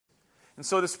And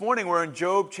so this morning we're in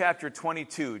Job chapter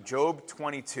 22, Job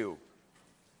 22.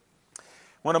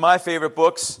 One of my favorite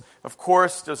books. Of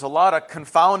course, there's a lot of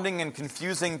confounding and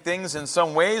confusing things in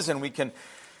some ways, and we can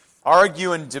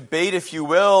argue and debate, if you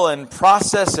will, and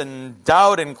process and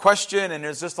doubt and question, and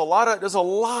there's a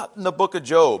lot in the book of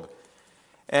Job.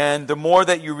 And the more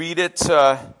that you read it,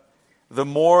 the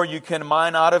more you can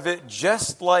mine out of it,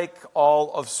 just like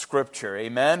all of Scripture.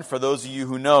 Amen? For those of you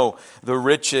who know the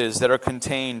riches that are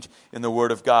contained in the Word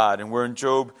of God. And we're in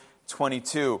Job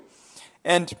 22.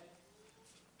 And,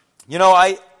 you know,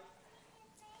 I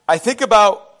think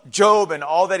about Job and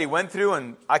all that he went through,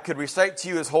 and I could recite to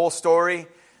you his whole story,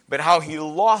 but how he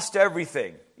lost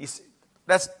everything.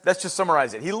 Let's just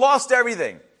summarize it. He lost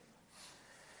everything.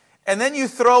 And then you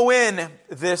throw in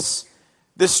this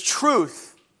truth,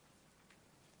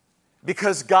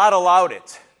 because God allowed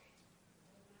it.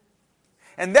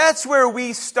 And that's where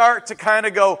we start to kind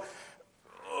of go,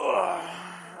 I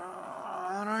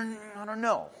don't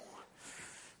know.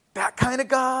 That kind of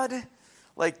God?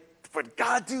 Like, would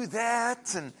God do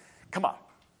that? And come on,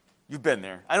 you've been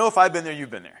there. I know if I've been there, you've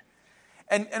been there.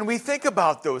 And we think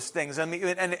about those things, and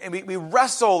we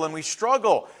wrestle and we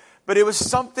struggle. But it was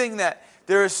something that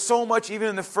there is so much, even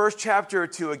in the first chapter or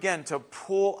two, again, to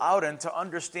pull out and to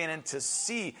understand and to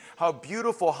see how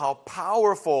beautiful, how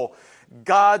powerful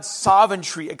God's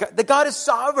sovereignty. That God is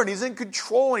sovereign. He's in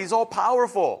control and He's all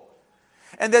powerful.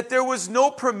 And that there was no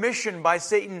permission by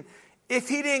Satan. If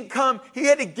he didn't come, he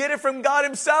had to get it from God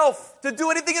Himself to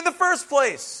do anything in the first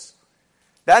place.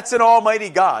 That's an almighty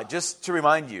God, just to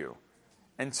remind you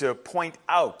and to point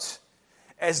out.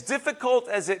 As difficult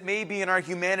as it may be in our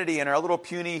humanity and our little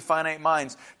puny, finite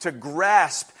minds to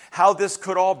grasp how this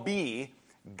could all be,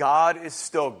 God is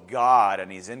still God,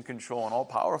 and He's in control and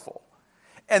all-powerful.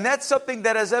 And that's something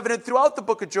that is evident throughout the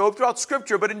book of Job, throughout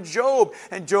Scripture, but in Job,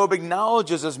 and Job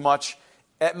acknowledges as much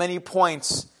at many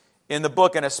points in the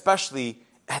book, and especially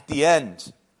at the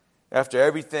end, after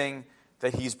everything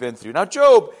that he's been through. Now,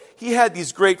 Job, he had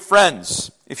these great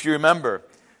friends, if you remember,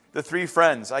 the three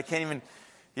friends. I can't even,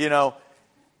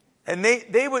 and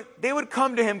they would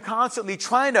come to him constantly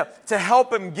trying to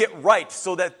help him get right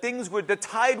so that the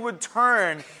tide would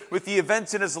turn with the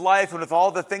events in his life and with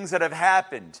all the things that have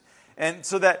happened. And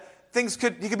so that he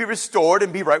could be restored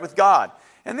and be right with God.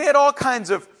 And they had all kinds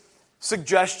of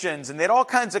suggestions, and they had all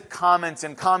kinds of comments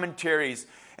and commentaries.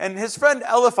 And his friend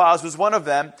Eliphaz was one of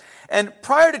them. And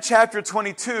prior to chapter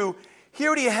 22, he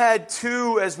already had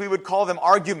two, as we would call them,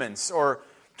 arguments or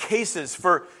cases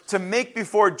to make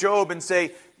before Job and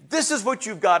say, this is what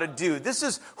you've got to do. This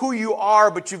is who you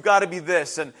are, but you've got to be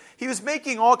this. And he was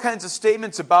making all kinds of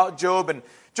statements about Job. And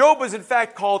Job was in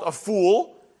fact called a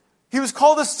fool. He was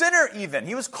called a sinner even.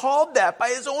 He was called that by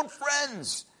his own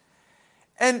friends.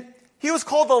 And he was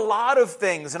called a lot of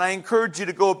things. And I encourage you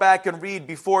to go back and read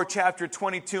before chapter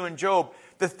 22 in Job,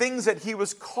 the things that he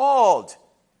was called.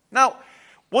 Now,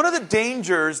 one of the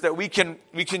dangers that we can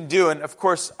do, and of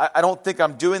course, I don't think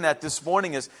I'm doing that this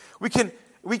morning, is we can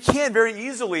very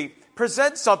easily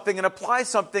present something and apply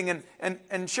something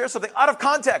and share something out of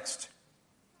context.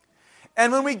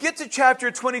 And when we get to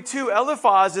chapter 22,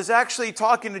 Eliphaz is actually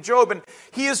talking to Job, and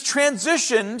he has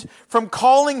transitioned from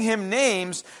calling him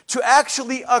names to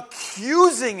actually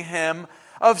accusing him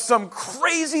of some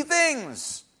crazy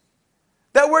things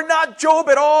that were not Job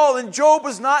at all, and Job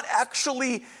was not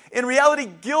actually, in reality,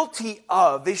 guilty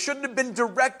of. They shouldn't have been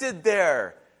directed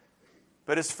there.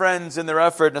 But his friends, in their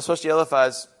effort, and especially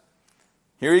Eliphaz,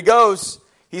 here he goes.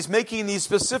 He's making these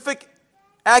specific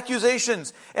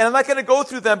accusations. And I'm not going to go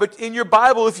through them, but in your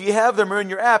Bible, if you have them, or in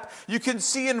your app, you can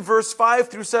see in verse 5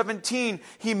 through 17,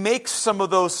 he makes some of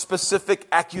those specific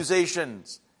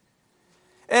accusations.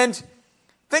 And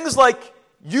things like,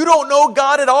 you don't know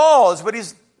God at all, is what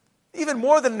he's even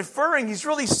more than inferring. He's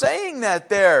really saying that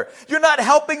there. You're not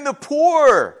helping the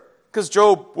poor. Because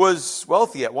Job was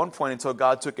wealthy at one point until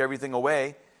God took everything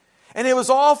away. And it was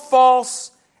all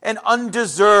false and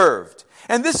undeserved.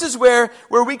 And this is where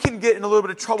we can get in a little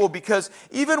bit of trouble, because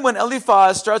even when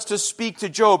Eliphaz starts to speak to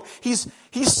Job, he's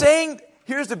saying,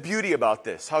 here's the beauty about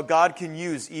this, how God can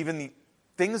use even the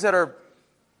things that are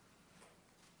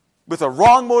with a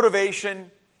wrong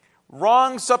motivation,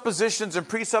 wrong suppositions and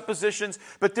presuppositions,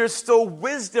 but there's still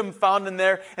wisdom found in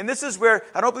there. And this is where,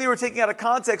 I don't believe we're taking out of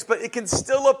context, but it can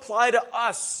still apply to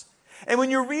us. And when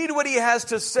you read what he has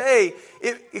to say,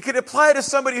 it can apply to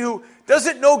somebody who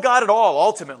doesn't know God at all,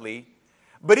 ultimately.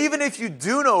 But even if you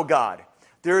do know God,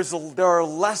 there are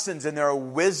lessons and there are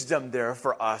wisdom there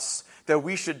for us that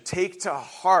we should take to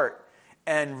heart,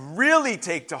 and really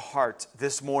take to heart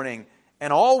this morning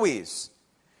and always.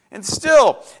 And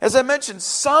still, as I mentioned,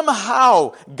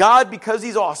 somehow God, because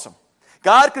he's awesome,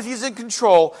 God, because he's in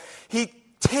control, he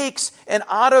takes, and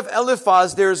out of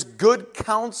Eliphaz there's good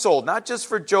counsel, not just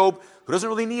for Job, who doesn't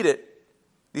really need it,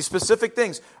 these specific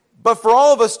things, but for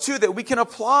all of us too, that we can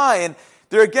apply. And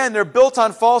they're built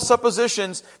on false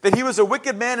suppositions that he was a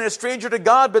wicked man and a stranger to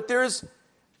God, but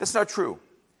that's not true.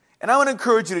 And I want to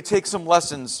encourage you to take some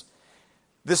lessons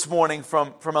this morning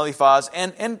from Eliphaz,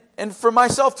 and for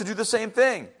myself to do the same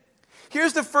thing.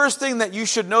 Here's the first thing that you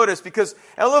should notice, because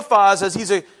Eliphaz, as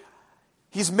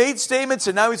he's made statements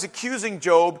and now he's accusing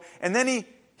Job, and then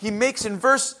he makes in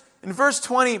verse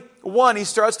 21, he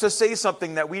starts to say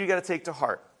something that we got to take to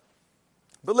heart.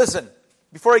 But listen,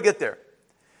 before I get there,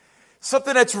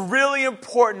 something that's really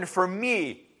important for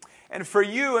me and for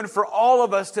you and for all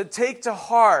of us to take to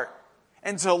heart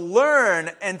and to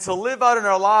learn and to live out in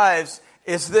our lives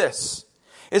is this,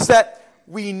 is that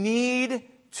we need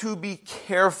to be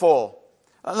careful.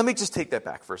 Let me just take that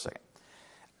back for a second.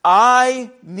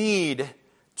 I need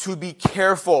to be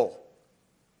careful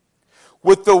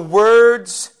with the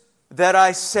words that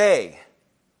I say,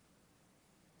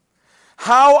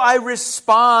 how I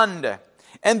respond,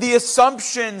 and the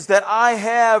assumptions that I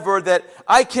have or that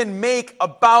I can make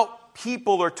about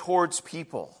people or towards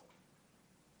people.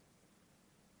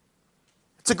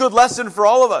 It's a good lesson for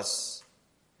all of us.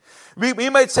 We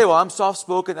might say, well, I'm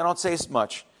soft-spoken, I don't say as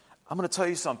much. I'm going to tell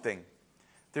you something.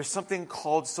 There's something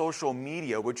called social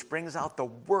media which brings out the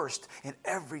worst in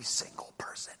every single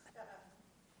person.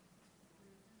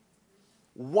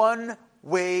 One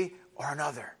way or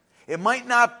another. It might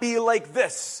not be like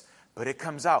this, but it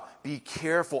comes out. Be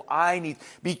careful.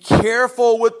 Be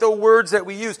careful with the words that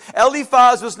we use.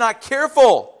 Eliphaz was not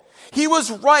careful. He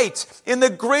was right in the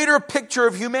greater picture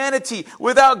of humanity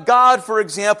without God, for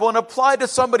example, and applied to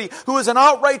somebody who is an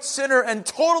outright sinner and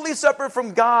totally separate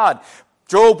from God.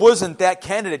 Job wasn't that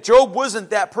candidate. Job wasn't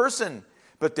that person.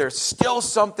 But there's still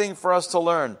something for us to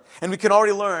learn. And we can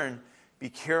already learn. Be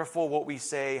careful what we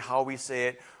say, how we say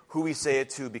it, who we say it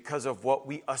to, because of what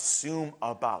we assume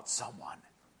about someone.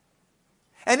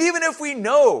 And even if we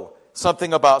know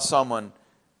something about someone,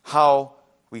 how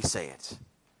we say it.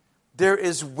 There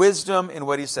is wisdom in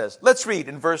what he says. Let's read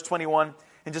in verse 21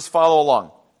 and just follow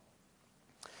along.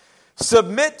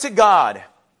 Submit to God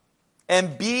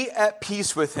and be at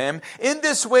peace with him. In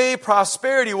this way,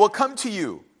 prosperity will come to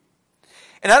you.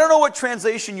 And I don't know what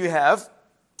translation you have,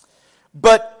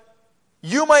 but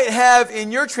you might have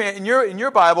in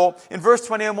your Bible, in verse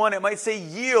 21, it might say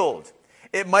yield.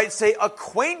 It might say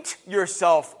acquaint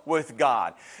yourself with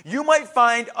God. You might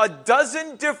find a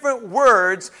dozen different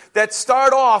words that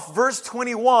start off verse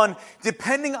 21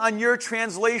 depending on your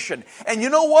translation. And you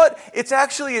know what? It's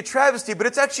actually a travesty, but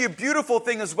it's actually a beautiful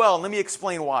thing as well. And let me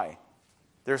explain why.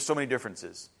 There are so many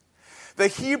differences. The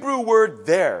Hebrew word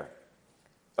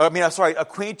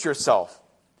acquaint yourself,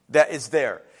 that is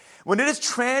there. When it is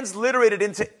transliterated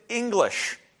into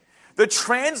English, the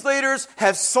translators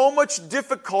have so much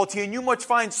difficulty, and you must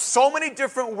find so many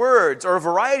different words, or a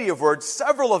variety of words,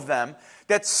 several of them,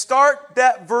 that start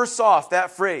that verse off,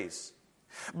 that phrase.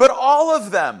 But all of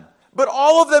them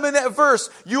in that verse,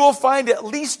 you will find, at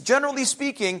least generally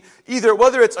speaking, either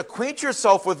whether it's acquaint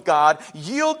yourself with God,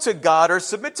 yield to God, or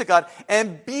submit to God,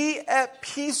 and be at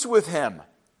peace with him.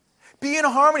 Be in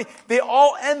harmony. They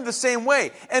all end the same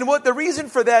way. And what the reason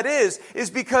for that is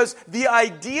because the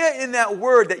idea in that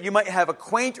word that you might have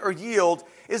acquaint or yield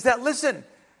is that, listen,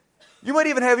 you might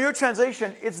even have in your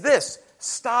translation, it's this: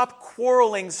 stop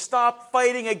quarreling, stop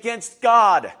fighting against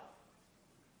God.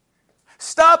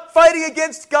 Stop fighting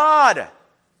against God.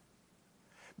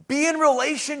 Be in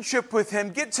relationship with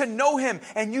him, get to know him,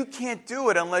 and you can't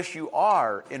do it unless you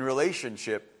are in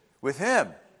relationship with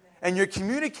him. And you're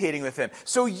communicating with him.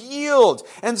 So yield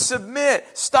and submit.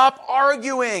 Stop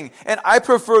arguing. And I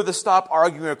prefer the stop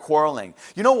arguing or quarreling.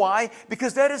 You know why?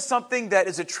 Because that is something that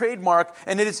is a trademark,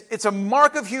 and it's a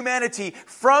mark of humanity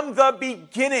from the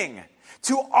beginning.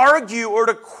 To argue or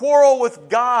to quarrel with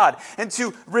God and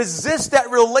to resist that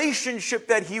relationship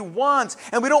that he wants.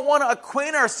 And we don't want to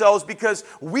acquaint ourselves because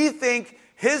we think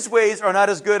his ways are not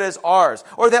as good as ours,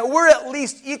 or that we're at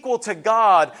least equal to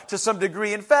God to some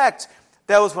degree. In fact,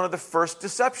 that was one of the first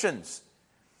deceptions.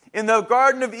 In the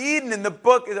Garden of Eden, in the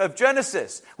book of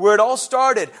Genesis, where it all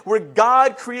started, where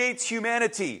God creates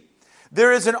humanity,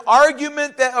 there is an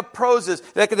argument that opposes,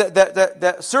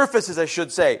 that surfaces, I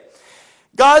should say.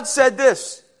 God said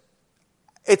this.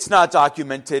 It's not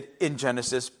documented in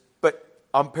Genesis, but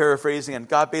I'm paraphrasing, and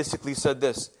God basically said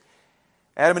this: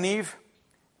 Adam and Eve,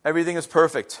 everything is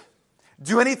perfect.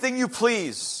 Do anything you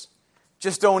please.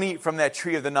 Just don't eat from that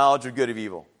tree of the knowledge of good and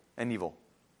evil.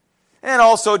 And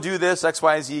also do this, X,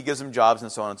 Y, Z, gives them jobs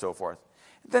and so on and so forth.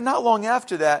 Then not long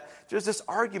after that, there's this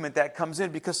argument that comes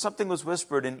in because something was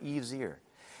whispered in Eve's ear.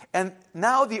 And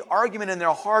now the argument in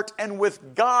their heart and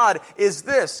with God is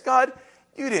this: God,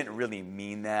 you didn't really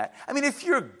mean that. I mean, if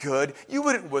you're good, you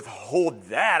wouldn't withhold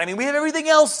that. I mean, we have everything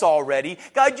else already.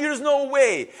 God, there's no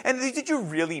way. And did you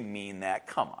really mean that?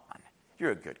 Come on.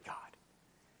 You're a good God.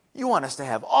 You want us to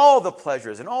have all the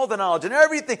pleasures and all the knowledge and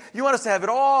everything. You want us to have it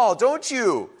all, don't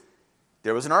you?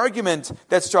 There was an argument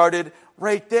that started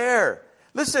right there.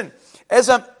 Listen, as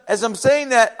I'm saying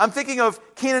that, I'm thinking of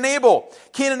Cain and Abel.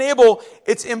 Cain and Abel,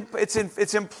 it's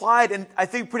implied, and I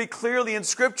think pretty clearly in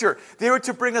Scripture. They were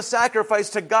to bring a sacrifice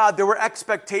to God. There were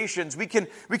expectations. We can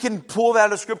pull that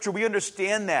out of Scripture. We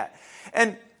understand that.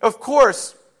 And of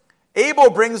course, Abel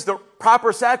brings the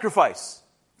proper sacrifice.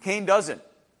 Cain doesn't.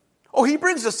 Oh, he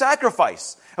brings the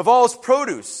sacrifice of all his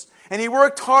produce. And he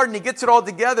worked hard and he gets it all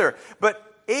together. But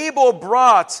Abel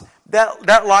brought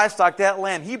that livestock, that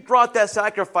lamb. He brought that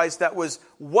sacrifice that was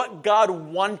what God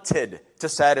wanted to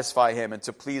satisfy him and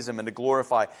to please him and to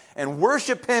glorify and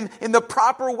worship him in the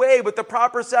proper way with the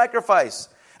proper sacrifice.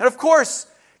 And of course,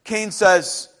 Cain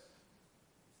says,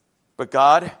 but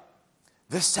God,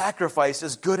 this sacrifice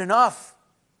is good enough.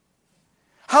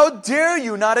 How dare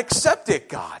you not accept it,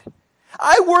 God?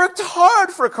 I worked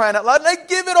hard, for crying out loud, and I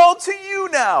give it all to you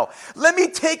now. Let me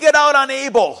take it out on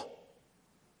Abel.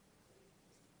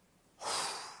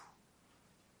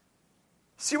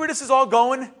 See where this is all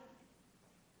going?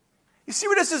 You see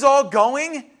where this is all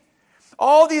going?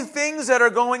 All these things that are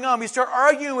going on. We start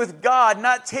arguing with God,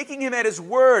 not taking Him at His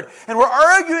word. And we're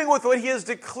arguing with what He has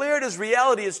declared as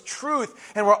reality, as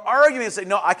truth. And we're arguing and saying,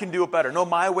 no, I can do it better. No,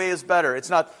 my way is better. It's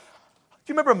not. Do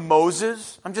you remember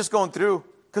Moses? I'm just going through,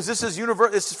 because this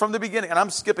is from the beginning, and I'm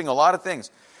skipping a lot of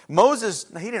things. Moses,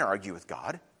 he didn't argue with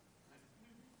God.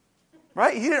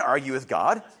 Right? He didn't argue with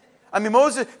God. I mean,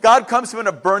 God comes to him in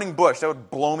a burning bush. That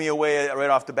would blow me away right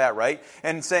off the bat, right?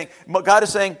 And God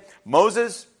is saying,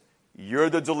 Moses, you're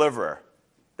the deliverer.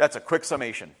 That's a quick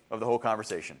summation of the whole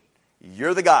conversation.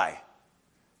 You're the guy.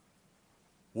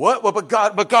 What? But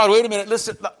God, wait a minute.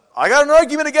 Listen, I got an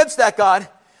argument against that, God.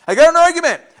 I got an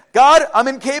argument. God, I'm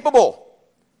incapable.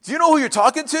 Do you know who you're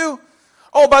talking to?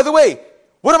 Oh, by the way,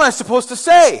 what am I supposed to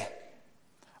say?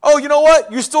 Oh, you know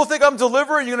what? You still think I'm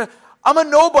deliverer? I'm a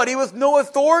nobody with no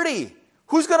authority.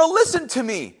 Who's going to listen to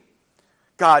me?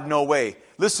 God, no way.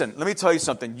 Listen, let me tell you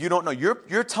something. You don't know.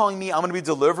 You're telling me I'm going to be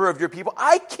deliverer of your people?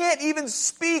 I can't even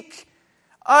speak.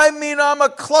 I mean, I'm a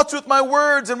klutz with my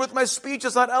words and with my speech.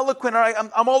 It's not eloquent.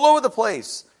 I'm all over the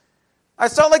place. I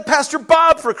sound like Pastor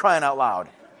Bob, for crying out loud.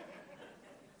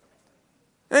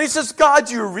 And he says, God,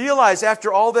 do you realize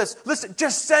after all this, listen,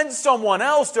 just send someone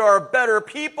else. There are better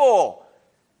people.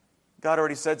 God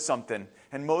already said something.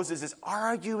 And Moses is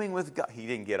arguing with God. He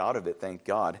didn't get out of it, thank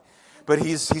God. But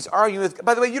he's arguing with God.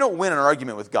 By the way, you don't win an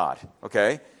argument with God,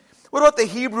 okay? What about the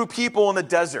Hebrew people in the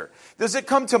desert? Does it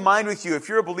come to mind with you, if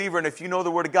you're a believer and if you know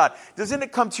the Word of God, doesn't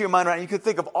it come to your mind right now? You can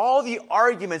think of all the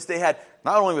arguments they had,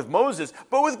 not only with Moses,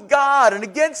 but with God and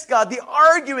against God, the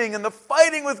arguing and the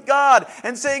fighting with God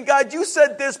and saying, God, you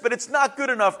said this, but it's not good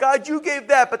enough. God, you gave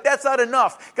that, but that's not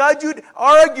enough. God, you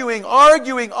arguing.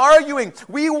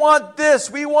 We want this.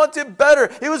 We want it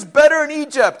better. It was better in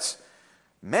Egypt.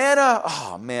 Manna,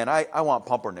 oh man, I want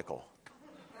pumpernickel.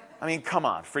 I mean, come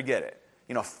on, forget it.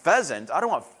 Pheasant, I don't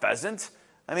want pheasant.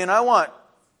 I mean, I want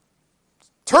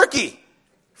turkey.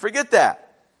 Forget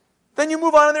that. Then you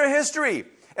move on in their history.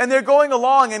 And they're going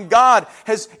along, and God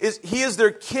He is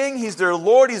their king, He's their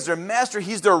Lord, He's their master,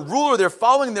 He's their ruler, they're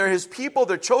following, they're His people,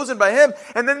 they're chosen by Him.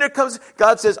 And then there comes,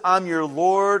 God says, I'm your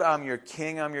Lord, I'm your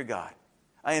king, I'm your God.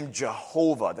 I am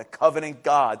Jehovah, the covenant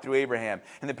God through Abraham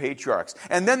and the patriarchs.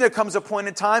 And then there comes a point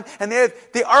in time, and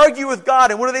they argue with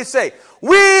God, and what do they say? We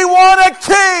want a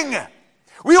king!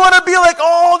 We want to be like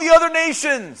all the other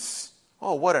nations.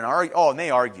 Oh, what an argument. Oh, and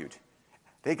they argued.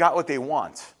 They got what they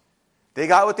want. They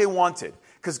got what they wanted.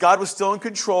 Because God was still in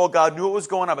control. God knew what was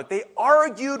going on. But they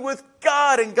argued with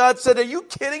God. And God said, are you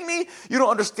kidding me? You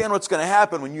don't understand what's going to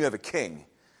happen when you have a king.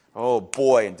 Oh,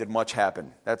 boy, and did much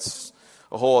happen. That's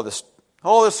a whole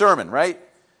other sermon, right?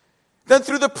 Then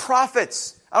through the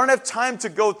prophets. I don't have time to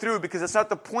go through because that's not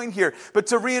the point here. But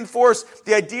to reinforce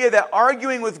the idea that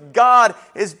arguing with God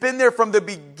has been there from the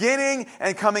beginning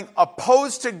and coming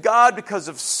opposed to God because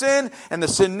of sin and the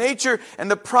sin nature. And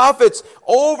the prophets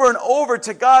over and over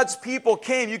to God's people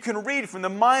came. You can read from the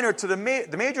minor to the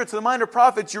major to the minor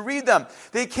prophets. You read them.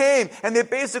 They came and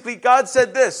God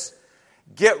said this,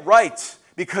 get right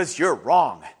because you're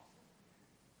wrong.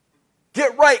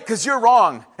 Get right because you're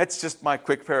wrong. That's just my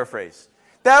quick paraphrase.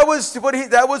 That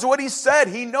was what he said.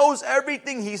 He knows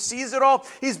everything. He sees it all.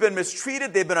 He's been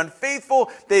mistreated. They've been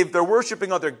unfaithful. They're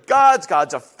worshiping other gods.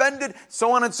 God's offended,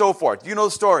 so on and so forth. You know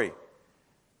the story.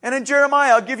 And in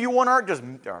Jeremiah, I'll give you one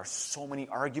argument. There are so many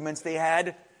arguments they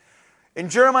had. In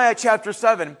Jeremiah chapter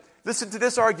 7, listen to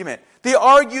this argument. They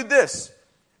argued this.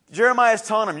 Jeremiah is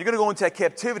telling them, you're going to go into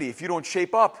captivity if you don't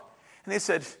shape up. And they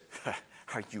said,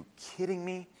 are you kidding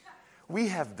me? We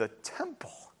have the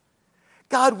temple.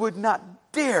 God would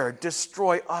not dare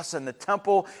destroy us and the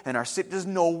temple and our city. There's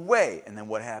no way. And then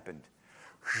what happened?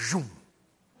 Zoom.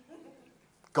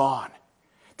 Gone.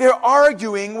 They're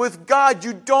arguing with God.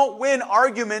 You don't win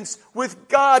arguments with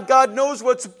God. God knows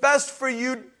what's best for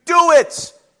you. Do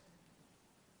it.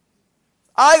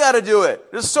 I got to do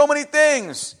it. There's so many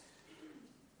things.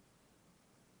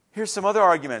 Here's some other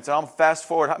arguments. I'll fast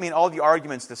forward. I mean, all the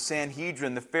arguments the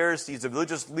Sanhedrin, the Pharisees, the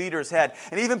religious leaders had,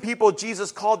 and even people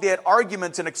Jesus called, they had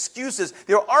arguments and excuses.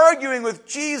 They were arguing with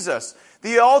Jesus,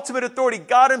 the ultimate authority,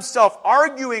 God himself,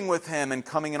 arguing with him and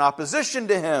coming in opposition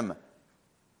to him.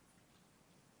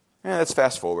 Yeah, let's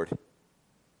fast forward.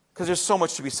 Because there's so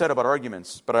much to be said about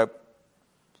arguments. But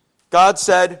God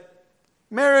said,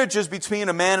 marriage is between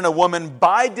a man and a woman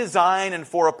by design and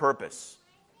for a purpose.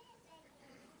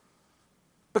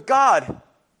 But God,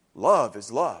 love is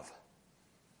love.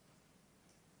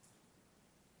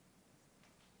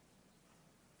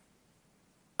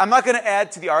 I'm not going to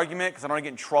add to the argument because I don't want to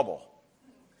get in trouble.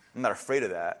 I'm not afraid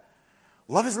of that.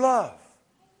 Love is love.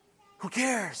 Who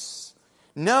cares?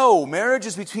 No, marriage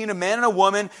is between a man and a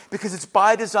woman because it's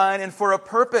by design and for a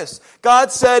purpose.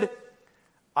 God said,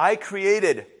 I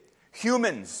created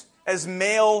humans as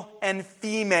male and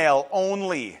female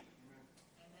only.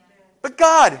 But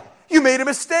God, you made a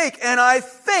mistake, and I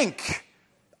think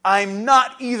I'm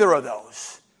not either of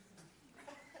those.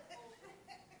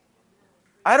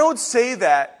 I don't say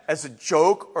that as a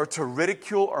joke or to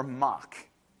ridicule or mock.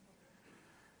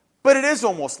 But it is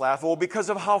almost laughable because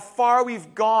of how far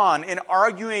we've gone in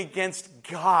arguing against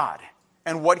God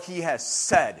and what He has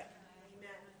said.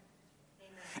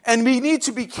 And we need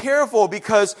to be careful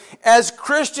because as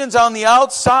Christians on the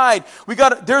outside,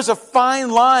 there's a fine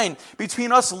line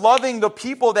between us loving the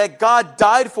people that God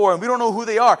died for, and we don't know who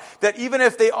they are. That even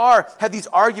if they have these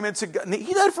arguments, and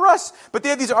He died for us, but they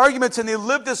have these arguments and they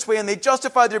live this way and they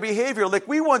justify their behavior like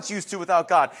we once used to without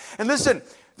God. And listen,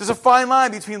 there's a fine line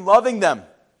between loving them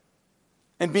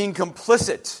and being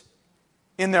complicit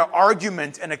in their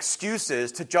argument and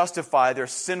excuses to justify their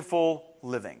sinful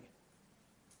living.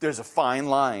 There's a fine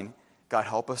line. God,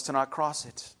 help us to not cross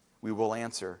it. We will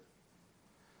answer.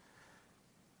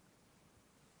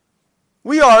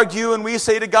 We argue and we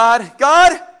say to God,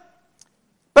 God,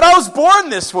 but I was born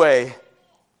this way.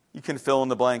 You can fill in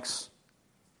the blanks.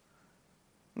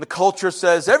 And the culture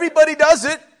says, everybody does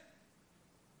it.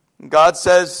 And God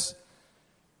says,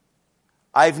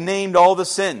 I've named all the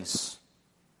sins.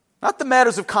 Not the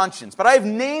matters of conscience, but I've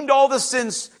named all the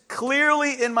sins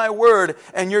clearly in my word,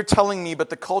 and you're telling me, but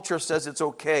the culture says it's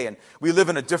okay, and we live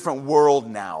in a different world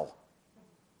now.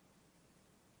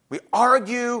 We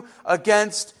argue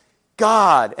against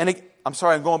God. And I'm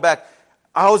sorry, I'm going back.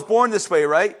 I was born this way,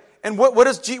 right? And what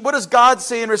does God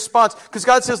say in response? Because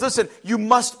God says, listen, you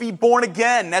must be born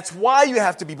again. That's why you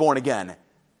have to be born again.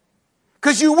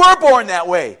 Because you were born that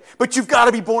way, but you've got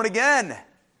to be born again.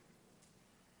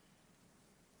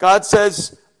 God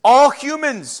says, all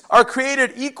humans are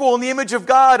created equal in the image of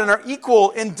God and are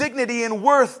equal in dignity and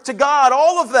worth to God,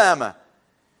 all of them.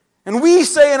 And we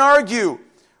say and argue,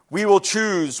 we will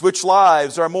choose which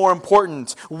lives are more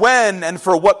important, when and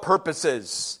for what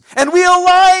purposes. And we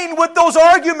align with those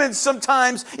arguments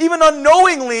sometimes, even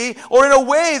unknowingly or in a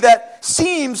way that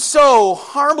seems so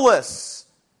harmless.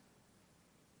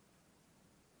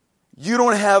 You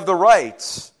don't have the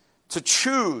right to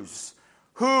choose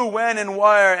who, when, and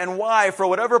why, for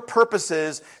whatever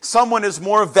purposes, someone is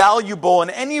more valuable in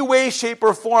any way, shape,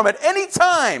 or form at any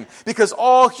time, because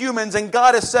all humans, and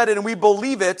God has said it, and we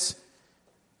believe it,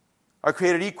 are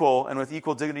created equal and with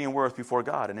equal dignity and worth before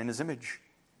God and in His image.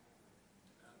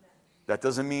 That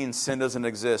doesn't mean sin doesn't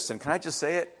exist. And can I just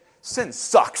say it? Sin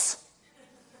sucks.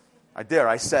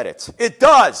 I said it. It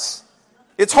does.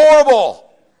 It's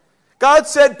horrible. God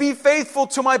said, be faithful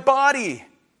to my body.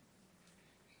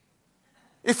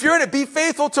 If you're in it, be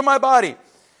faithful to my body.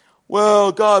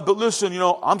 Well, God, but listen,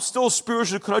 I'm still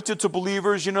spiritually connected to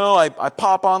believers. I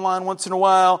pop online once in a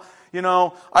while.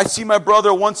 I see my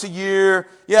brother once a year.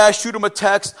 Yeah, I shoot him a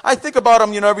text. I think about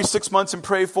him, every 6 months and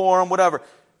pray for him, whatever.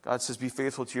 God says, be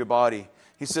faithful to your body.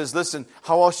 He says, listen,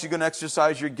 how else are you going to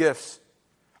exercise your gifts?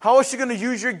 How else are you going to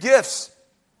use your gifts?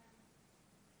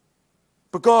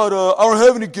 But God, I don't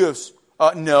have any gifts.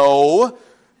 No.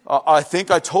 I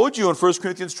think I told you in 1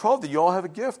 Corinthians 12 that you all have a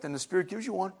gift and the Spirit gives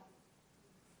you one.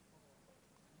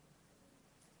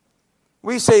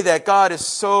 We say that God is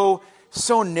so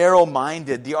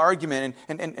narrow-minded, the argument,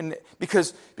 and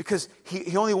because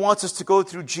he only wants us to go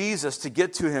through Jesus to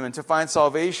get to him and to find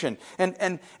salvation.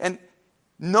 And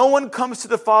no one comes to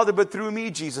the Father but through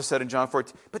me, Jesus said in John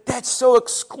 14. But that's so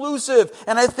exclusive,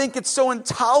 and I think it's so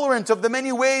intolerant of the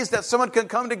many ways that someone can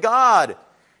come to God.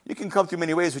 You can come through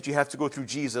many ways, but you have to go through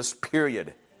Jesus, period.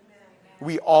 Amen.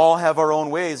 We all have our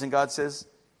own ways, and God says,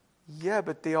 yeah,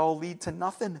 but they all lead to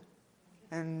nothing.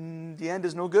 And the end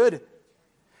is no good.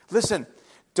 Listen,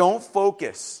 don't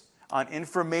focus on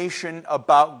information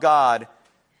about God,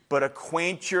 but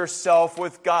acquaint yourself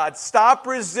with God. Stop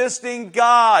resisting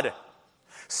God.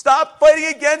 Stop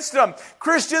fighting against Him.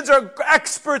 Christians are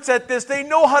experts at this. They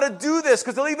know how to do this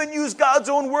because they'll even use God's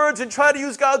own words and try to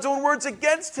use God's own words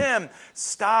against Him.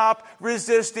 Stop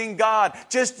resisting God.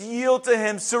 Just yield to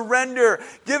Him. Surrender.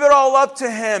 Give it all up to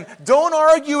Him. Don't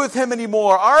argue with Him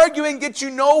anymore. Arguing gets you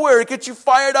nowhere. It gets you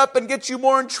fired up and gets you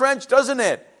more entrenched, doesn't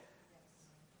it?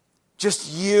 Just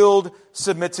yield,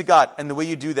 submit to God. And the way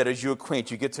you do that is you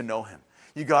acquaint, you get to know Him.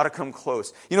 You got to come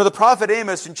close. You know, the prophet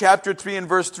Amos in chapter 3 and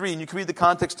verse 3, and you can read the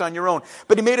context on your own,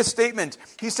 but he made a statement.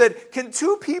 He said, can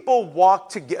two people walk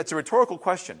together? It's a rhetorical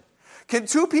question. Can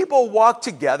two people walk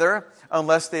together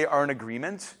unless they are in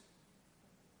agreement?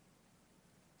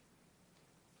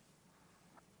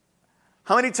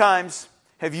 How many times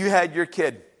have you had your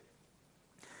kid?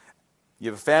 You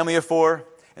have a family of 4,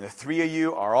 and the 3 of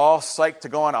you are all psyched to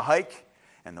go on a hike,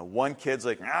 and the one kid's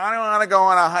like, I don't want to go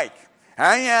on a hike.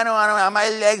 I don't want to, my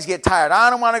legs get tired. I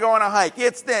don't want to go on a hike.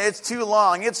 It's too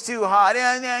long. It's too hot.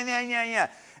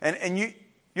 And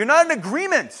you're not in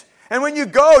agreement. And when you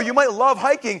go, you might love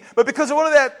hiking, but because of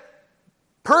one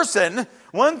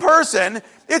person,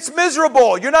 it's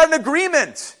miserable. You're not in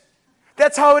agreement.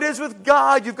 That's how it is with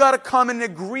God. You've got to come and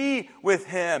agree with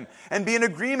Him and be in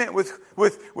agreement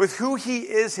with who He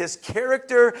is, His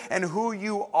character, and who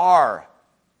you are.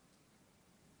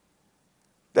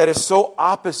 That is so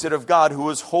opposite of God, who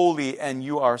is holy, and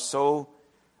you are so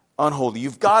unholy.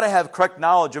 You've got to have correct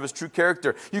knowledge of His true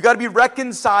character. You've got to be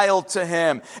reconciled to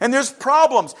Him. And there's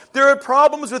problems. There are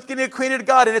problems with getting acquainted to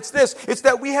God, and it's this. It's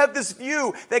that we have this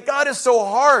view that God is so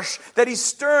harsh, that He's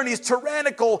stern, He's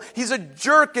tyrannical, He's a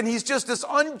jerk, and He's just this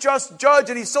unjust judge,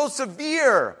 and He's so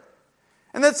severe.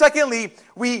 And then secondly,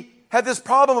 we have this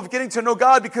problem of getting to know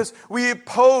God because we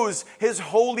oppose His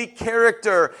holy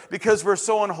character because we're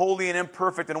so unholy and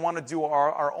imperfect and want to do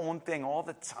our own thing all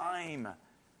the time.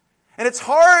 And it's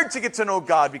hard to get to know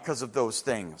God because of those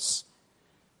things.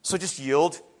 So just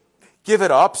yield. Give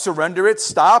it up. Surrender it.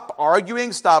 Stop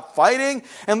arguing. Stop fighting.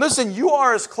 And listen, you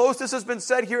are as close, this has been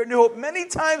said here at New Hope many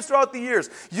times throughout the years,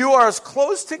 you are as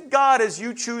close to God as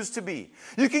you choose to be.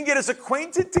 You can get as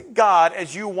acquainted to God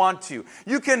as you want to.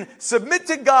 You can submit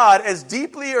to God as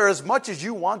deeply or as much as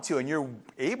you want to, and you're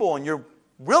able and you're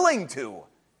willing to.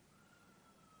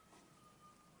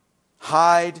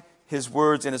 Hide His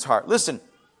words in His heart. Listen,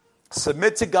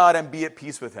 submit to God and be at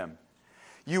peace with Him.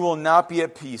 You will not be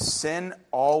at peace. Sin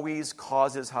always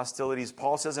causes hostilities.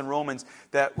 Paul says in Romans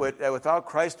that without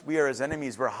Christ, we are His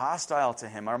enemies. We're hostile to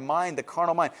Him. Our mind, the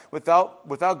carnal mind,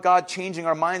 without God changing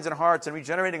our minds and hearts and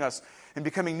regenerating us and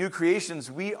becoming new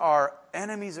creations, we are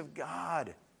enemies of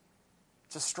God.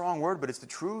 It's a strong word, but it's the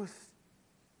truth.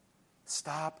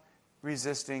 Stop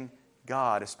resisting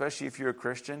God, especially if you're a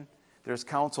Christian. There's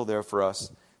counsel there for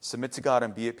us. Submit to God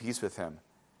and be at peace with Him.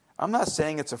 I'm not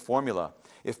saying it's a formula.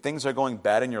 If things are going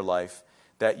bad in your life,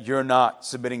 that you're not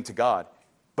submitting to God.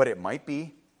 But it might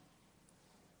be.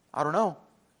 I don't know.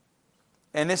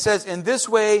 And it says, in this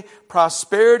way,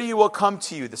 prosperity will come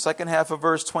to you. The second half of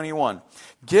verse 21.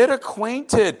 Get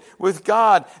acquainted with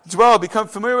God. Dwell, become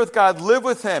familiar with God. Live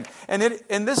with Him.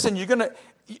 And listen,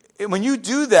 when you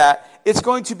do that, it's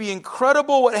going to be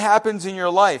incredible what happens in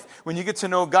your life when you get to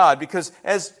know God. Because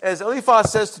as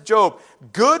Eliphaz says to Job,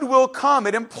 good will come.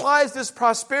 It implies this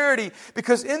prosperity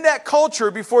because in that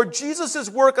culture, before Jesus'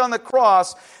 work on the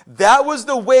cross, that was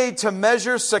the way to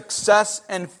measure success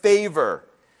and favor.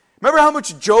 Remember how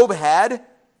much Job had?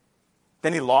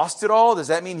 Then he lost it all. Does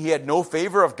that mean he had no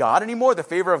favor of God anymore? The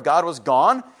favor of God was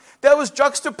gone? That was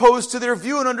juxtaposed to their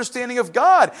view and understanding of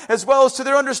God, as well as to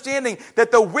their understanding that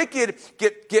the wicked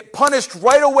get punished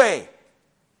right away.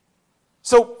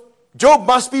 So Job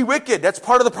must be wicked. That's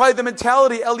part of probably the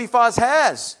mentality Eliphaz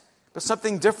has. But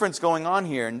something different's going on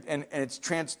here, and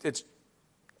it's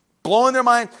blowing their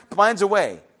minds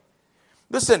away.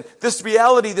 Listen, this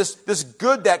reality, this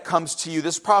good that comes to you,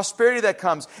 this prosperity that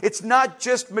comes, it's not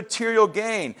just material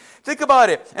gain. Think about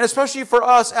it. And especially for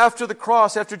us after the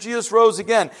cross, after Jesus rose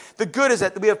again, the good is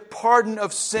that we have pardon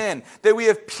of sin, that we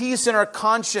have peace in our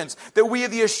conscience, that we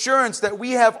have the assurance that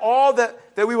we have all that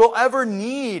we will ever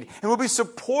need, and we'll be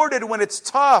supported when it's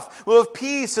tough. We'll have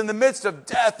peace in the midst of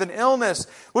death and illness.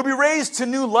 We'll be raised to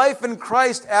new life in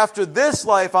Christ after this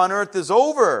life on earth is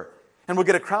over. And we'll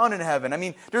get a crown in heaven. I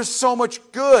mean, there's so much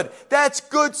good. That's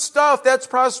good stuff. That's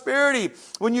prosperity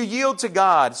when you yield to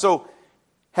God. So,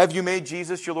 have you made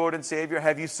Jesus your Lord and Savior?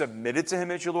 Have you submitted to Him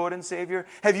as your Lord and Savior?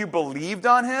 Have you believed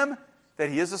on Him that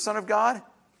He is the Son of God?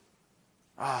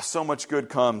 So much good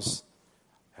comes.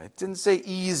 It didn't say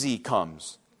easy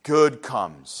comes. Good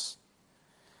comes.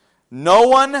 No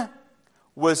one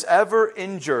was ever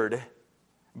injured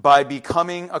by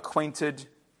becoming acquainted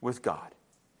with God.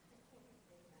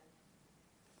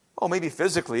 Oh, maybe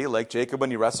physically, like Jacob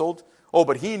when he wrestled. Oh,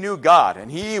 but he knew God,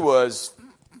 and he was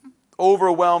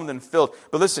overwhelmed and filled.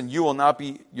 But listen, you will not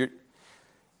be,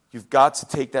 you've got to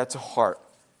take that to heart.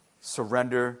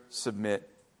 Surrender, submit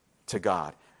to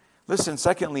God. Listen,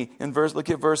 secondly, look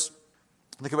at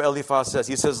what Eliphaz says.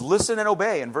 He says, listen and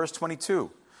obey in verse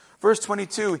 22. Verse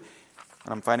 22, and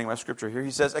I'm finding my scripture here. He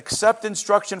says, accept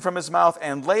instruction from his mouth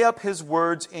and lay up his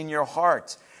words in your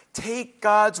heart. Take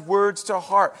God's words to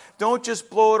heart. Don't just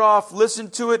blow it off. Listen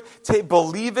to it.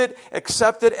 Believe it,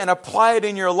 accept it, and apply it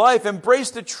in your life.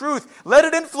 Embrace the truth. Let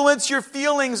it influence your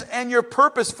feelings and your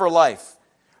purpose for life.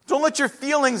 Don't let your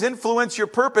feelings influence your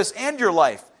purpose and your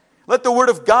life. Let the Word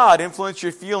of God influence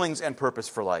your feelings and purpose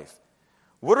for life.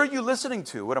 What are you listening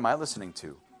to? What am I listening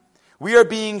to? We are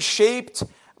being shaped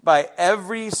by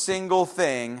every single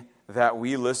thing that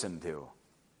we listen to.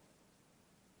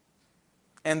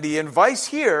 And the advice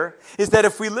here is that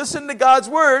if we listen to God's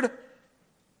Word,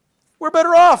 we're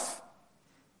better off.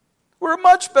 We're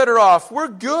much better off. We're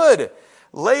good.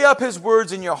 Lay up His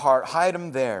words in your heart. Hide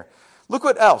them there. Look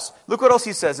what else. Look what else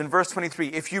he says in verse 23.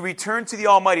 If you return to the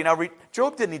Almighty. Now,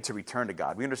 Job didn't need to return to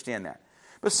God. We understand that.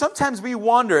 But sometimes we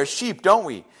wander as sheep, don't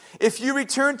we? If you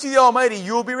return to the Almighty,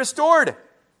 you will be restored.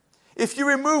 If you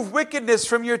remove wickedness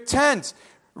from your tent,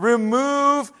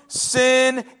 remove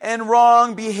sin and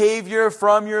wrong behavior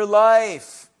from your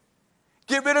life.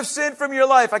 Get rid of sin from your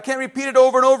life. I can't repeat it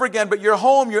over and over again, but your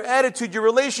home, your attitude, your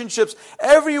relationships,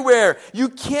 everywhere. You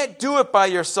can't do it by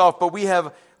yourself, but we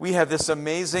have this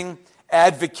amazing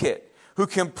advocate who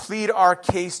can plead our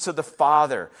case to the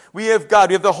Father. We have God,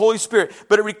 we have the Holy Spirit,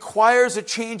 but it requires a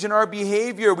change in our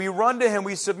behavior. We run to Him,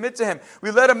 we submit to Him. We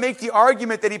let Him make the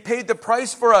argument that He paid the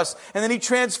price for us, and then He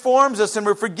transforms us, and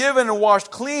we're forgiven and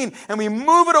washed clean, and we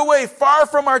move it away far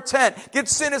from our tent. Get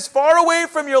sin as far away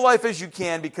from your life as you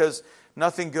can, because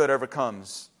nothing good ever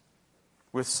comes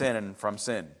with sin and from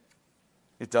sin.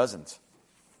 It doesn't.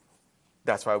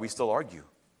 That's why we still argue.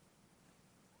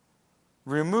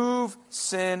 Remove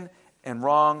sin and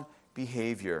wrong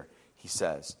behavior, he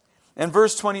says. And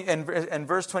verse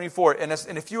 24, and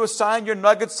if you assign your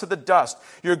nuggets to the dust,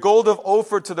 your gold of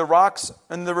Ophir to the rocks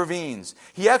and the ravines.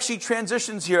 He actually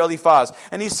transitions here, Eliphaz,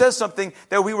 and he says something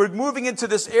that we were moving into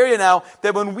this area now,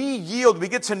 that when we yield, we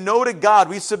get to know to God,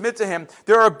 we submit to Him,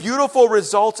 there are beautiful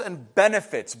results and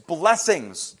benefits,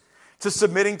 blessings to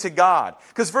submitting to God.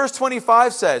 Because verse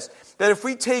 25 says that if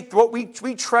we take what we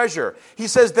treasure, he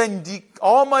says, then the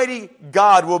Almighty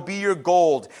God will be your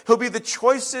gold. He'll be the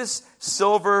choicest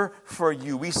silver for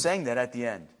you. We sang that at the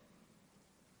end.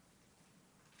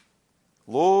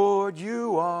 Lord,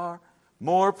 you are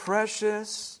more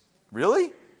precious.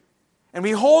 Really? And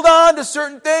we hold on to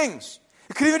certain things.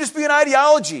 It could even just be an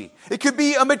ideology. It could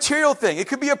be a material thing. It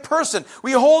could be a person.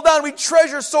 We hold on, we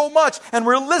treasure so much, and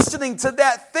we're listening to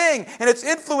that thing, and it's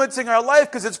influencing our life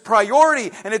because it's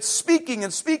priority, and it's speaking,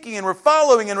 and we're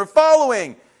following, and we're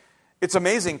following. It's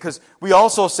amazing because we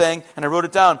also sang, and I wrote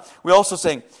it down, we also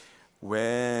sang,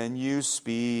 when you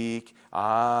speak,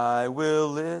 I will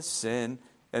listen,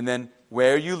 and then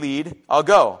where you lead, I'll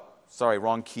go. Sorry,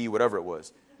 wrong key, whatever it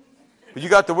was. But you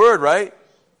got the word, right?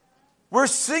 We're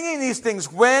singing these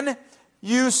things. When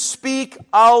you speak,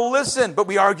 I'll listen. But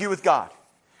we argue with God.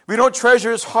 We don't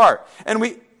treasure His heart. And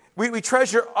we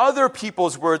treasure other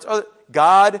people's words.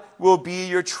 God will be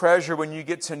your treasure when you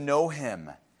get to know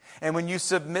Him. And when you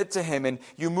submit to Him and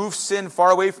you move sin far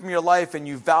away from your life and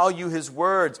you value His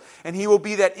words. And He will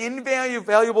be that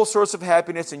invaluable source of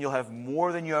happiness, and you'll have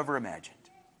more than you ever imagined.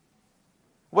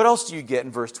 What else do you get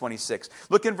in verse 26?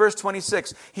 Look in verse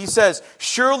 26. He says,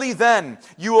 surely then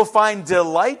you will find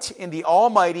delight in the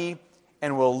Almighty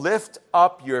and will lift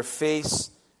up your face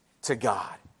to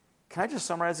God. Can I just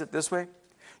summarize it this way?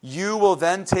 You will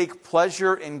then take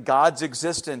pleasure in God's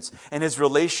existence and His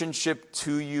relationship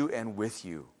to you and with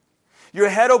you. Your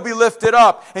head will be lifted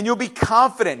up and you'll be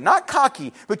confident, not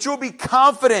cocky, but you'll be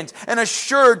confident and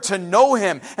assured to know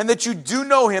Him and that you do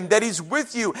know Him, that He's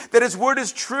with you, that His word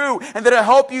is true, and that it'll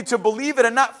help you to believe it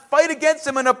and not fight against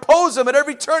Him and oppose Him at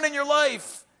every turn in your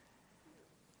life.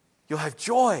 You'll have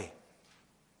joy.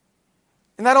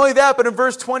 And not only that, but in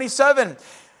verse 27,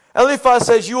 Eliphaz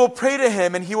says, you will pray to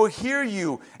Him and He will hear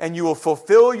you and you will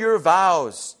fulfill your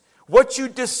vows. What you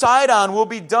decide on will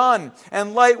be done,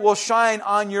 and light will shine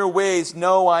on your ways.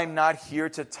 No, I'm not here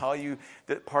to tell you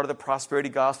that part of the prosperity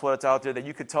gospel that's out there, that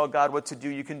you could tell God what to do,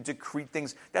 you can decree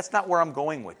things. That's not where I'm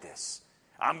going with this.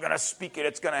 I'm going to speak it,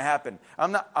 it's going to happen.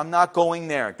 I'm not going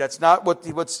there. That's not what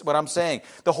I'm saying.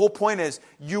 The whole point is,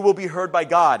 you will be heard by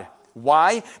God.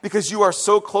 Why? Because you are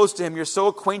so close to Him, you're so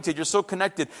acquainted, you're so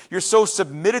connected, you're so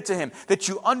submitted to Him, that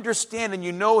you understand and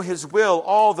you know His will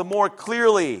all the more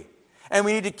clearly. And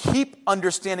we need to keep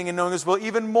understanding and knowing His will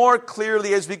even more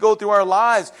clearly as we go through our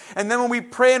lives. And then when we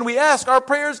pray and we ask, our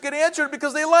prayers get answered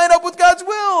because they line up with God's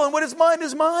will. And what is mine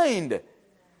is mine.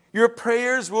 Your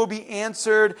prayers will be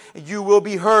answered. You will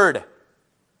be heard.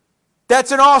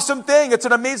 That's an awesome thing. It's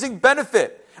an amazing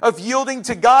benefit of yielding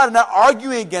to God and not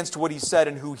arguing against what He said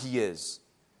and who He is.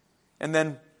 And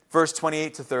then verse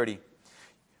 28 to 30.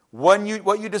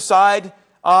 What you decide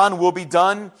on will be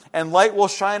done, and light will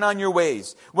shine on your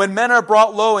ways. When men are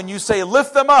brought low and you say,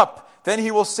 lift them up, then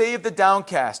He will save the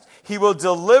downcast. He will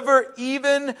deliver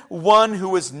even one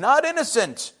who is not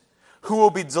innocent, who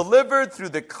will be delivered through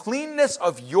the cleanness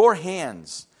of your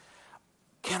hands.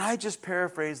 Can I just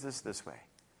paraphrase this way?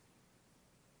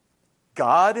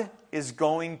 God is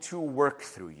going to work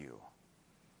through you.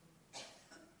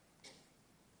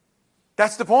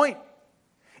 That's the point.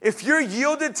 If you're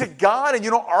yielded to God and you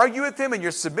don't argue with Him and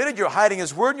you're submitted, you're hiding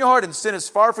His word in your heart and sin is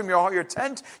far from your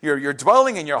tent, you're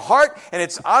dwelling in your heart and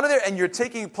it's out of there and you're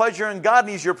taking pleasure in God and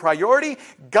He's your priority,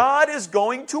 God is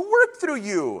going to work through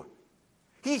you.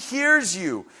 He hears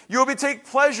you. You'll take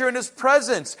pleasure in His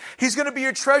presence. He's going to be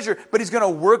your treasure, but He's going to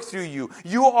work through you.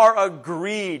 You are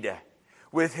agreed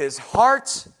with His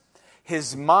heart,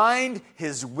 His mind,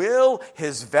 His will,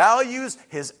 His values,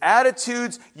 His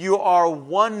attitudes. You are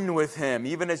one with Him,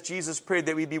 even as Jesus prayed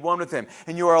that we be one with Him.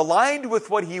 And you are aligned with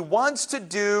what He wants to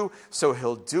do, so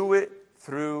He'll do it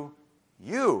through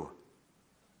you.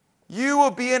 You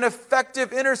will be an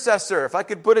effective intercessor, if I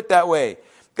could put it that way.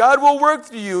 God will work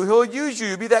through you. He'll use you.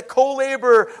 You'll be that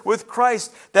co-laborer with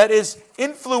Christ that is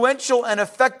influential and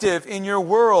effective in your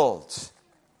world.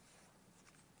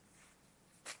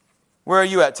 Where are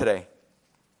you at today?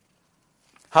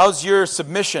 How's your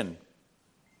submission?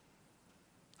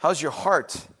 How's your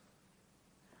heart?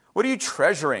 What are you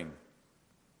treasuring?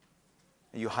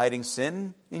 Are you hiding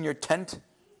sin in your tent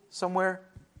somewhere?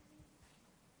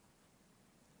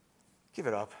 Give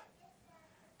it up.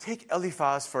 Take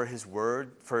Eliphaz for his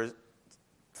word, for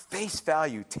face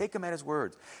value. Take him at his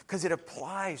words, because it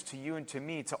applies to you and to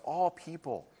me, to all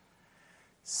people.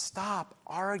 Stop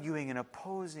arguing and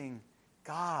opposing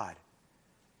God.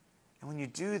 And when you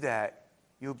do that,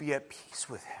 you'll be at peace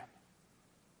with Him.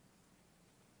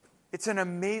 It's an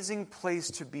amazing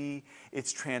place to be.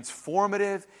 It's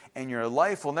transformative, and your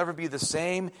life will never be the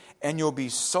same, and you'll be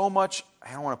so much,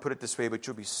 I don't want to put it this way, but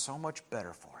you'll be so much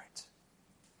better for it.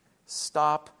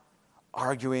 Stop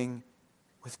arguing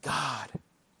with God.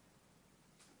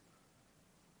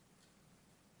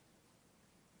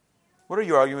 What are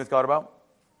you arguing with God about?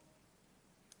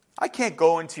 I can't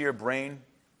go into your brain,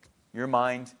 your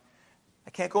mind. I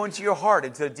can't go into your heart,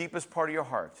 into the deepest part of your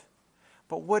heart.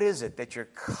 But what is it that you're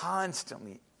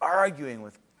constantly arguing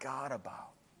with God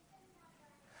about?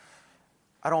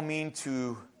 I don't mean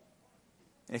to,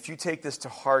 if you take this to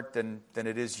heart, then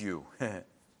it is you. And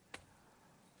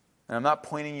I'm not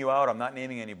pointing you out, I'm not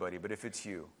naming anybody, but if it's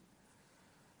you.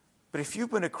 But if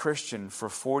you've been a Christian for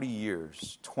 40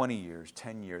 years, 20 years,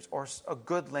 10 years, or a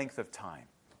good length of time,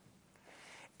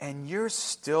 and you're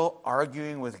still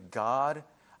arguing with God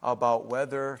about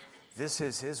whether this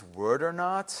is His word or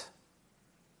not,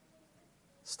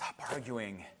 stop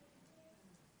arguing.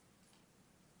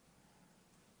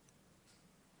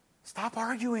 Stop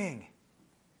arguing.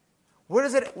 What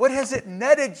has it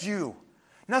netted you?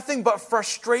 Nothing but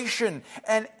frustration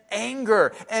and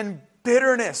anger and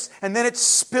bitterness. And then it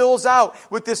spills out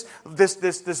with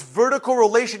this vertical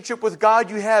relationship with God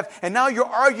you have. And now you're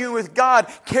arguing with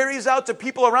God, carries out to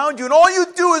people around you. And all you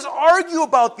do is argue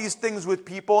about these things with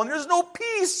people. And there's no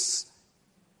peace.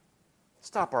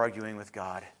 Stop arguing with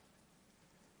God.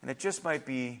 And it just might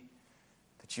be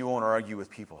that you won't argue with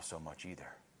people so much either.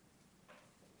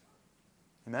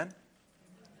 Amen?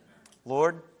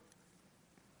 Lord,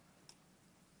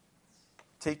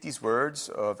 take these words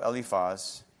of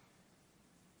Eliphaz,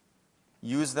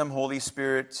 use them, Holy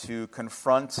Spirit, to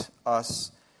confront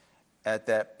us at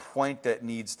that point that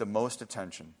needs the most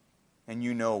attention, and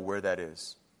you know where that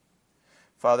is.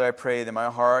 Father, I pray that in my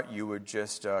heart you would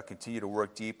just continue to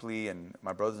work deeply, and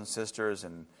my brothers and sisters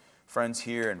and friends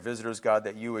here and visitors, God,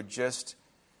 that you would just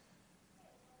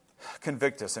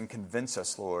convict us and convince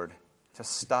us, Lord, to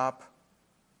stop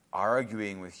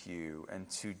arguing with you and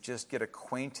to just get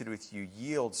acquainted with you,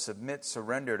 yield, submit,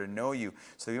 surrender, to know you,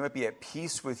 so that we might be at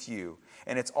peace with you.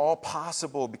 And it's all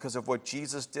possible because of what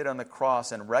Jesus did on the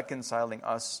cross and reconciling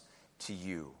us to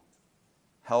you.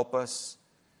 Help us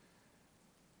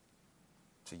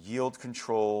to yield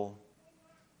control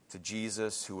to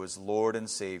Jesus, who is Lord and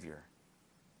Savior.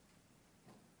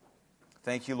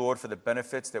 Thank you, Lord, for the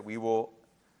benefits that we will,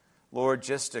 Lord,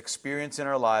 just experience in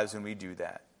our lives when we do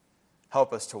that.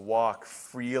 Help us to walk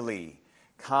freely,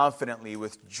 confidently,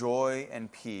 with joy and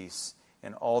peace,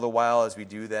 and all the while as we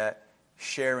do that,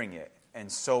 sharing it and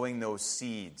sowing those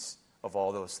seeds of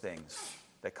all those things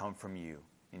that come from you.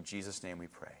 In Jesus' name we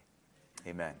pray.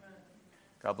 Amen.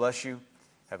 God bless you.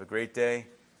 Have a great day.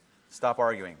 Stop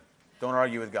arguing. Don't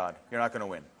argue with God. You're not going to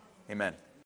win. Amen.